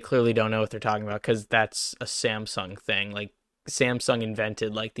 okay, they clearly don't know what they're talking about because that's a Samsung thing. Like Samsung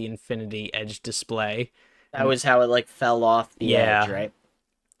invented like the Infinity Edge display. That was how it like fell off the edge, right?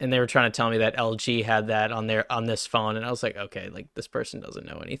 And they were trying to tell me that LG had that on this phone, and I was like, okay, like this person doesn't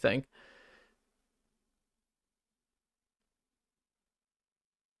know anything.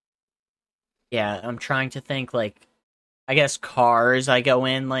 Yeah, I'm trying to think like I guess cars I go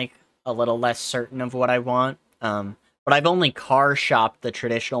in like a little less certain of what I want. But I've only car shopped the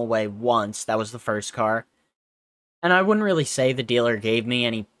traditional way once. That was the first car. And I wouldn't really say the dealer gave me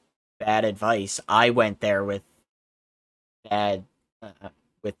any bad advice. I went there bad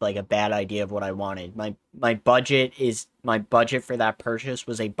with like a bad idea of what I wanted. My budget for that purchase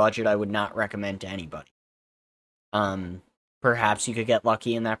was a budget I would not recommend to anybody. Perhaps you could get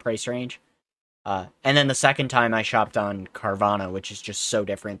lucky in that price range. And then the second time I shopped on Carvana, which is just so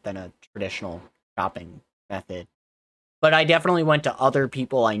different than a traditional shopping method. But I definitely went to other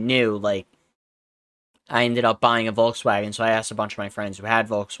people I knew. Like, I ended up buying a Volkswagen, so I asked a bunch of my friends who had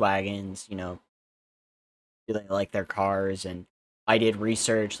Volkswagens, do they like their cars? And I did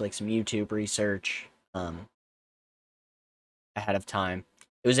research, like some YouTube research, ahead of time.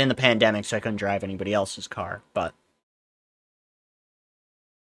 It was in the pandemic, so I couldn't drive anybody else's car, but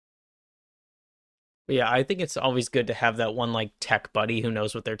yeah, I think it's always good to have that one like tech buddy who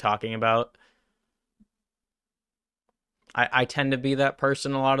knows what they're talking about. I tend to be that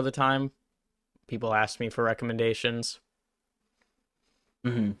person a lot of the time. People ask me for recommendations.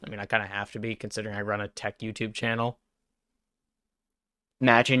 mm-hmm. I mean, I kind of have to be considering I run a tech YouTube channel.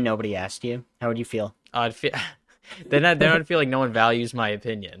 Imagine nobody asked you. How would you feel? I'd feel then I'd feel like no one values my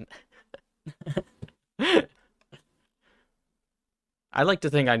opinion. I like to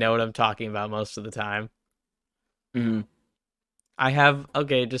think I know what I'm talking about most of the time. Mm-hmm. I have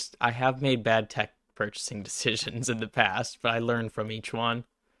made bad tech purchasing decisions in the past, but I learned from each one.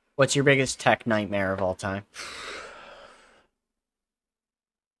 What's your biggest tech nightmare of all time?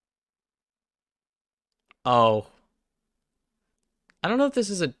 Oh, I don't know if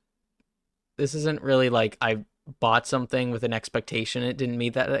this isn't really like I bought something with an expectation. It didn't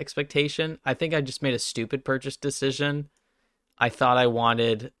meet that expectation. I think I just made a stupid purchase decision. I thought I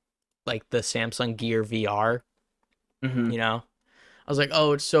wanted like the Samsung Gear VR, Mm-hmm. you know? I was like,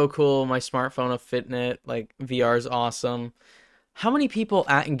 oh, it's so cool. My smartphone will fit in it. Like, VR is awesome. How many people,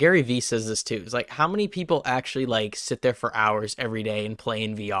 and Gary Vee says this too, is like, how many people actually like sit there for hours every day and play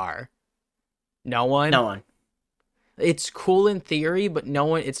in VR? No one? No one. It's cool in theory, but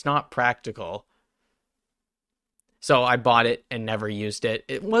it's not practical. So I bought it and never used it.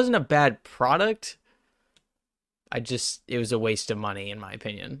 It wasn't a bad product. it was a waste of money in my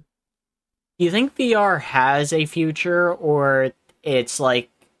opinion. Do you think VR has a future, or it's like,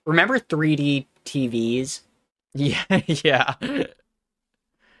 remember 3D TVs? Yeah, yeah.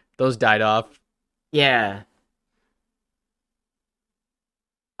 Those died off. Yeah.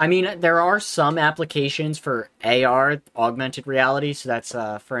 I mean, there are some applications for AR, augmented reality, so that's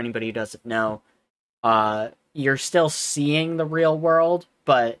for anybody who doesn't know. You're still seeing the real world,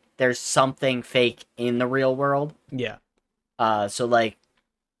 but there's something fake in the real world. Yeah. So like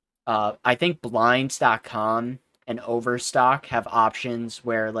I think blinds.com and Overstock have options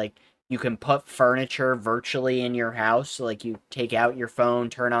where like you can put furniture virtually in your house. So like you take out your phone,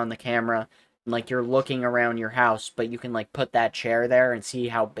 turn on the camera, and like you're looking around your house, but you can like put that chair there and see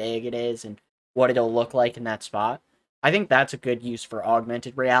how big it is and what it'll look like in that spot. I think that's a good use for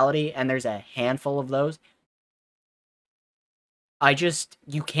augmented reality, and there's a handful of those.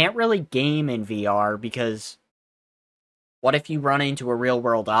 You can't really game in VR because what if you run into a real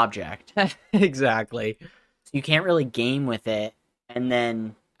world object? Exactly. So you can't really game with it. And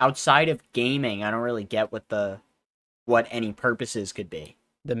then outside of gaming, I don't really get what any purposes could be.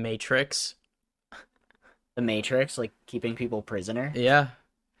 The Matrix. The Matrix, like keeping people prisoner. Yeah.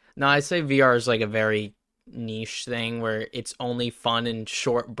 No, I'd say VR is like a very niche thing where it's only fun in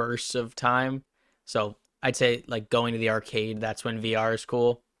short bursts of time. So I'd say like going to the arcade, that's when VR is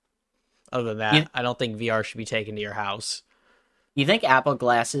cool. Other than that, I don't think VR should be taken to your house. You think Apple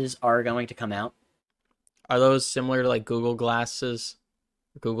glasses are going to come out? Are those similar to like Google glasses?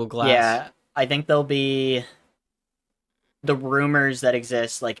 Google Glass? Yeah, I think they'll be the rumors that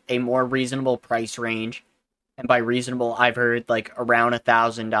exist, like a more reasonable price range. And by reasonable, I've heard like around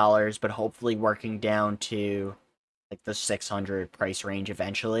 $1,000, but hopefully working down to like the 600 price range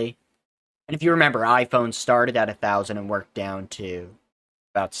eventually. And if you remember, iPhones started at 1,000 and worked down to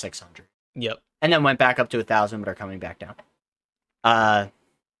about 600. Yep. And then went back up to 1,000, but are coming back down.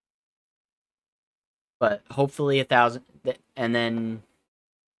 But hopefully 1,000, and then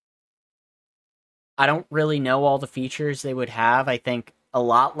I don't really know all the features they would have. I think a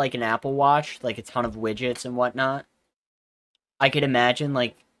lot like an Apple Watch, like a ton of widgets and whatnot. I could imagine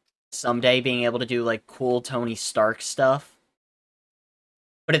like someday being able to do like cool Tony Stark stuff.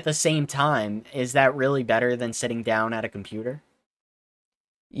 But at the same time, is that really better than sitting down at a computer?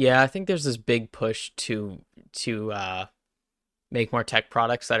 Yeah, I think there's this big push to make more tech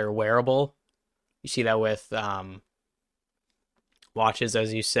products that are wearable. You see that with watches,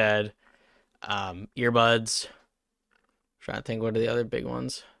 as you said, earbuds. I'm trying to think, what are the other big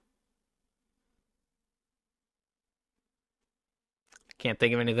ones? I can't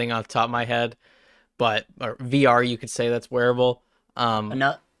think of anything off the top of my head, but or VR, you could say that's wearable.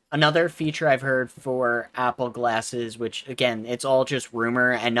 Another feature I've heard for Apple glasses, which again, it's all just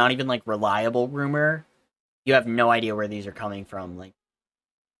rumor and not even like reliable rumor. You have no idea where these are coming from, like,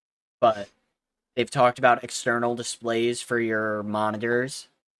 but they've talked about external displays for your monitors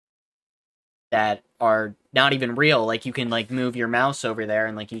that are not even real. Like you can like move your mouse over there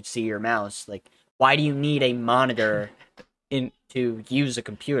and like you'd see your mouse. Like, why do you need a monitor to use a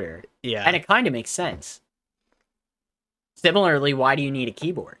computer? Yeah. And it kind of makes sense. Similarly, why do you need a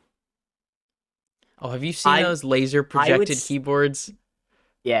keyboard? Oh, have you seen those laser projected keyboards?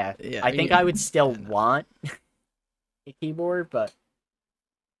 Yeah, I think I would still want a keyboard, but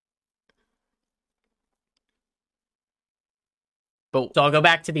so I'll go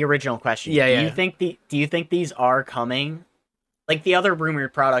back to the original question. Yeah, Do you think these are coming? Like the other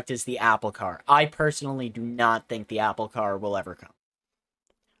rumored product is the Apple Car. I personally do not think the Apple Car will ever come.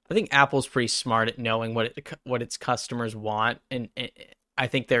 I think Apple's pretty smart at knowing what its customers want, and I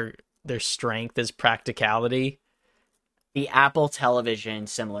think their strength is practicality. The Apple Television,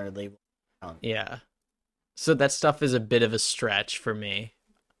 similarly, will come. Yeah. So that stuff is a bit of a stretch for me.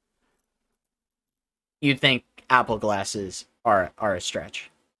 You'd think Apple glasses are a stretch.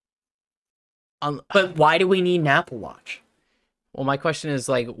 But why do we need an Apple Watch? Well, my question is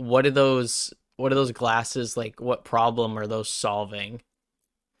like, what are those glasses like? What problem are those solving?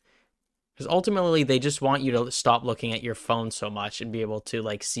 Because ultimately, they just want you to stop looking at your phone so much and be able to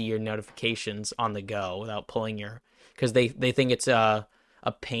like see your notifications on the go without pulling your. Because they think it's a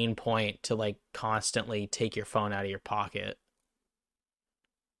pain point to like constantly take your phone out of your pocket.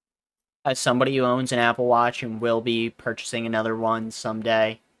 As somebody who owns an Apple Watch and will be purchasing another one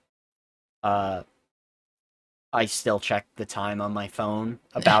someday, I still check the time on my phone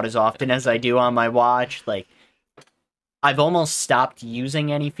about as often as I do on my watch. Like, I've almost stopped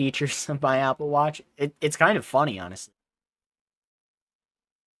using any features of my Apple Watch. It's kind of funny, honestly.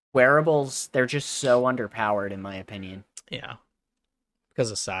 Wearables, they're just so underpowered, in my opinion. Yeah. Because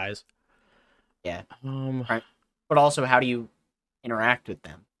of size. Yeah. but also how do you interact with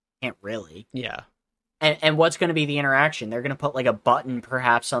them? Can't really. Yeah. And what's going to be the interaction? They're going to put like a button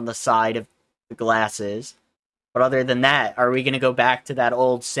perhaps on the side of the glasses. But other than that, are we going to go back to that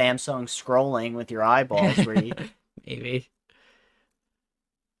old Samsung scrolling with your eyeballs where you... Maybe.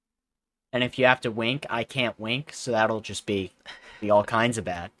 And if you have to wink, I can't wink, so that'll just be all kinds of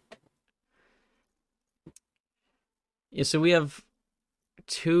bad. Yeah, so we have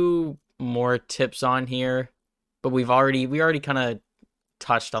 2 more tips on here, but we already kind of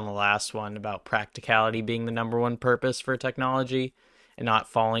touched on the last one about practicality being the number one purpose for technology and not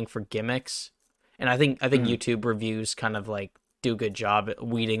falling for gimmicks. And I think YouTube reviews kind of like do a good job at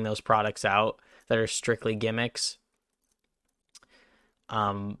weeding those products out that are strictly gimmicks.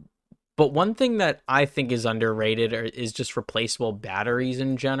 But one thing that I think is underrated is just replaceable batteries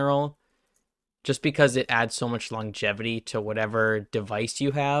in general, just because it adds so much longevity to whatever device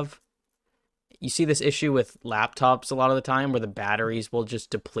you have. You see this issue with laptops a lot of the time where the batteries will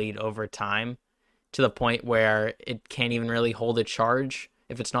just deplete over time to the point where it can't even really hold a charge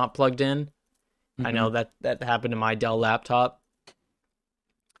if it's not plugged in. Mm-hmm. I know that happened to my Dell laptop.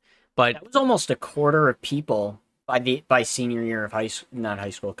 But that was almost a quarter of people by senior year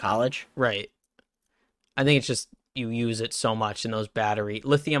of college. Right. I think it's just you use it so much, and those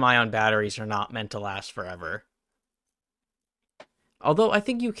lithium-ion batteries are not meant to last forever. Although I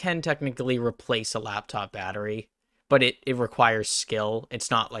think you can technically replace a laptop battery, but it requires skill.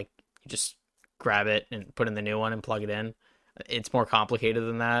 It's not like you just grab it and put in the new one and plug it in. It's more complicated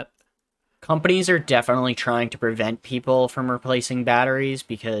than that. Companies are definitely trying to prevent people from replacing batteries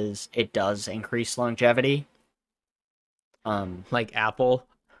because it does increase longevity. Like Apple.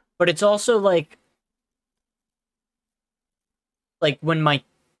 But it's also like when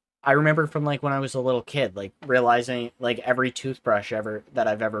I remember from like when I was a little kid, like realizing like every toothbrush that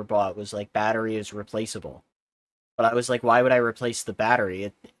I've ever bought was like battery is replaceable. But I was like, why would I replace the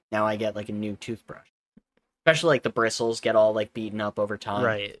battery? Now I get like a new toothbrush. Especially like the bristles get all like beaten up over time.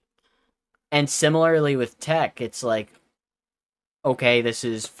 Right. And similarly with tech, it's like, okay, this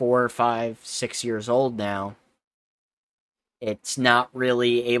is 4, 5, 6 years old now. It's not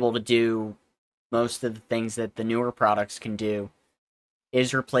really able to do most of the things that the newer products can do.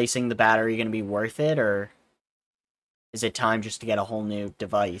 Is replacing the battery going to be worth it, or is it time just to get a whole new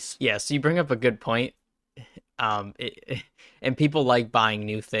device? Yeah, so you bring up a good point. And people like buying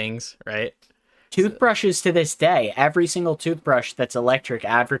new things, right? Toothbrushes to this day, every single toothbrush that's electric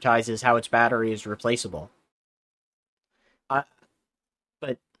advertises how its battery is replaceable.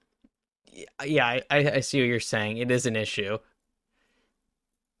 But yeah, I see what you're saying. It is an issue.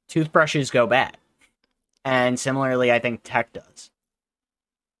 Toothbrushes go bad. And similarly, I think tech does.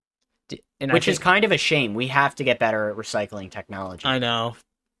 Which is kind of a shame. We have to get better at recycling technology. I know.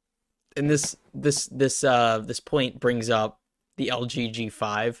 And this point brings up the LG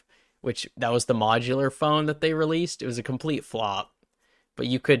G5, which that was the modular phone that they released. It was a complete flop, but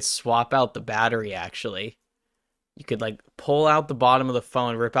you could swap out the battery. Actually, you could like pull out the bottom of the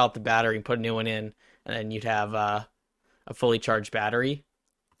phone, rip out the battery, and put a new one in, and then you'd have a fully charged battery.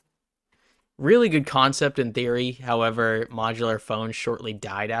 Really good concept in theory. However, modular phones shortly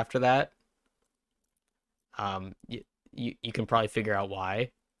died after that. You can probably figure out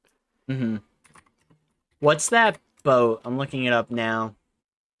why. Mm-hmm. What's that boat? I'm looking it up now.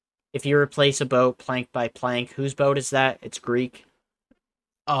 If you replace a boat plank by plank, whose boat is that? It's Greek.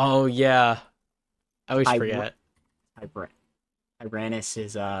 Oh yeah, I always forget. Tyrannus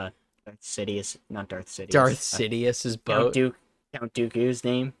is Darth Sidious, not Darth Sidious. Darth Sidious's boat. Count Dooku's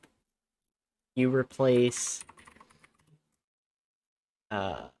name. You replace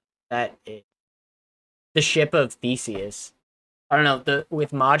that is the ship of Theseus. I don't know,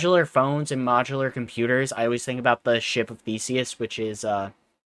 with modular phones and modular computers, I always think about the ship of Theseus, which is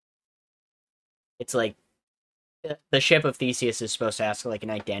it's like the ship of Theseus is supposed to ask like an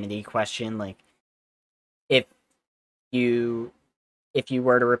identity question, like if you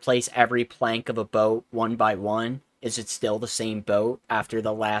were to replace every plank of a boat one by one, is it still the same boat after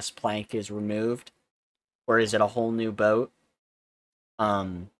the last plank is removed? Or is it a whole new boat? I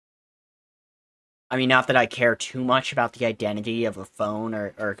mean, not that I care too much about the identity of a phone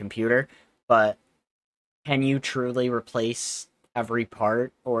or a computer, but can you truly replace every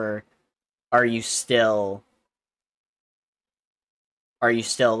part, or are you still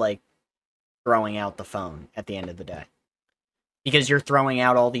like throwing out the phone at the end of the day? Because you're throwing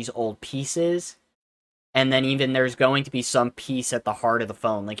out all these old pieces, and then even there's going to be some piece at the heart of the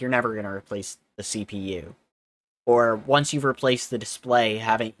phone. Like, you're never going to replace the CPU. Or once you've replaced the display,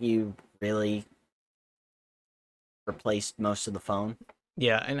 haven't you really replaced most of the phone?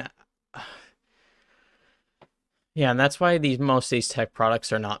 Yeah, and Yeah, and that's why most of these tech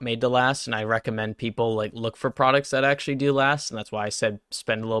products are not made to last, and I recommend people like look for products that actually do last, and that's why I said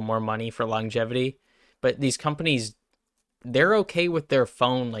spend a little more money for longevity. But these companies, they're okay with their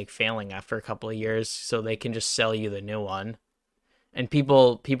phone like failing after a couple of years, so they can just sell you the new one. And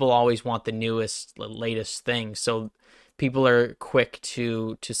people always want the newest, latest thing, so people are quick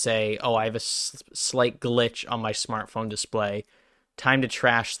to say, "Oh, I have a slight glitch on my smartphone display. Time to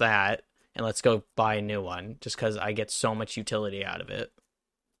trash that." And let's go buy a new one just because I get so much utility out of it.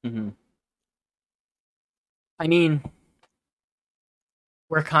 Mm-hmm. I mean,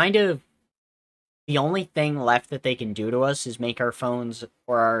 we're kind of the only thing left that they can do to us is make our phones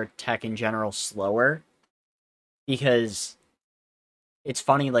or our tech in general slower. Because it's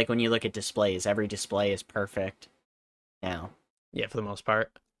funny, like when you look at displays, every display is perfect now. Yeah, for the most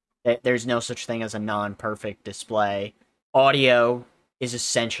part. There's no such thing as a non-perfect display. Audio is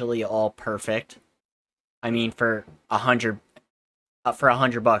essentially all perfect. I mean, for $100,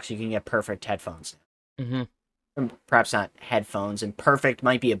 you can get perfect headphones. Mm-hmm. Perhaps not headphones, and perfect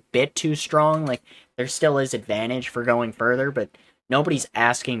might be a bit too strong. Like, there still is advantage for going further, but nobody's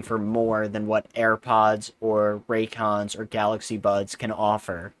asking for more than what AirPods or Raycons or Galaxy Buds can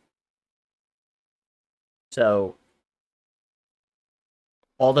offer. So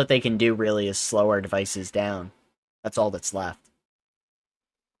all that they can do really is slow our devices down. That's all that's left.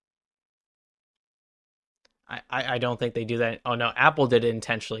 I don't think they do that. Oh no, Apple did it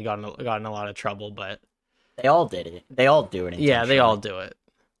intentionally, got in a lot of trouble, but They all did it. They all do it intentionally. yeah, they all do it.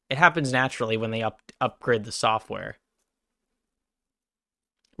 It happens naturally when they upgrade the software.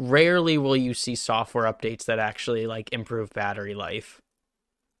 Rarely will you see software updates that actually like improve battery life.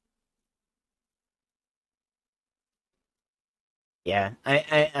 Yeah,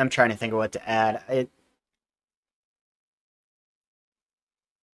 I'm trying to think of what to add.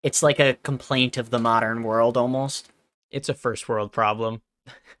 It's like a complaint of the modern world almost. It's a first world problem.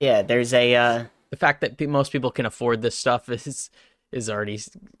 Yeah, there's a The fact that most people can afford this stuff is already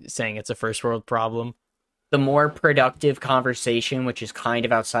saying it's a first world problem. the more productive conversation, which is kind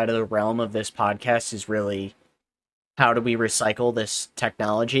of outside of the realm of this podcast, is really how do we recycle this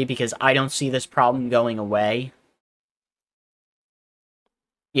technology? Because I don't see this problem going away.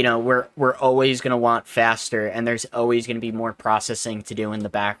 You know, we're always going to want faster, and there's always going to be more processing to do in the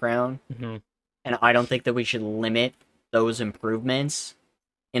background. Mm-hmm. And I don't think that we should limit those improvements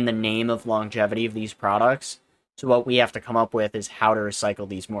in the name of longevity of these products. So what we have to come up with is how to recycle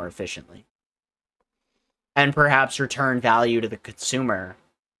these more efficiently. And perhaps return value to the consumer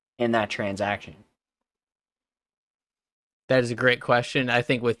in that transaction. That is a great question. I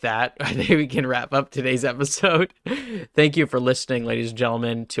think with that, I think we can wrap up today's episode. Thank you for listening, ladies and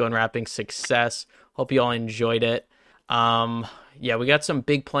gentlemen, to Unwrapping Success. Hope you all enjoyed it. Yeah, we got some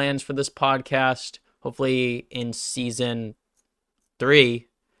big plans for this podcast. Hopefully in season 3.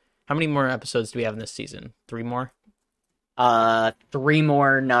 How many more episodes do we have in this season? 3 more? 3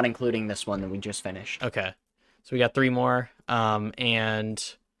 more, not including this one that we just finished. Okay. So we got 3 more.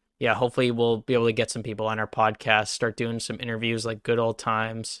 And yeah, hopefully we'll be able to get some people on our podcast, start doing some interviews like good old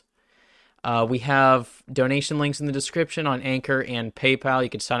times. We have donation links in the description on Anchor and PayPal. You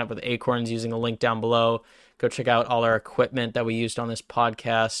can sign up with Acorns using the link down below. Go check out all our equipment that we used on this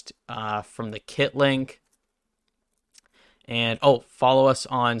podcast from the kit link. And follow us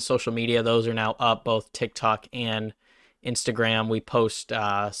on social media. Those are now up, both TikTok and Instagram. We post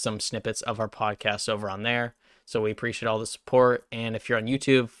some snippets of our podcast over on there. So we appreciate all the support. And if you're on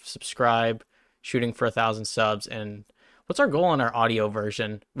YouTube, subscribe. Shooting for 1,000 subs. And what's our goal on our audio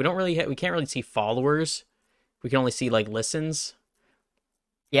version? We can't really see followers. We can only see like listens.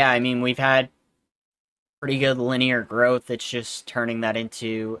 Yeah, I mean, we've had pretty good linear growth. It's just turning that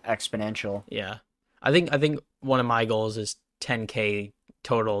into exponential. Yeah. I think one of my goals is 10K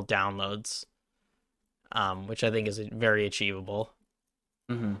total downloads, which I think is very achievable.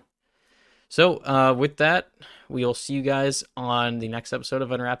 Mm-hmm. So with that, we will see you guys on the next episode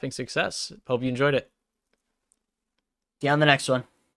of Unwrapping Success. Hope you enjoyed it. See you on the next one.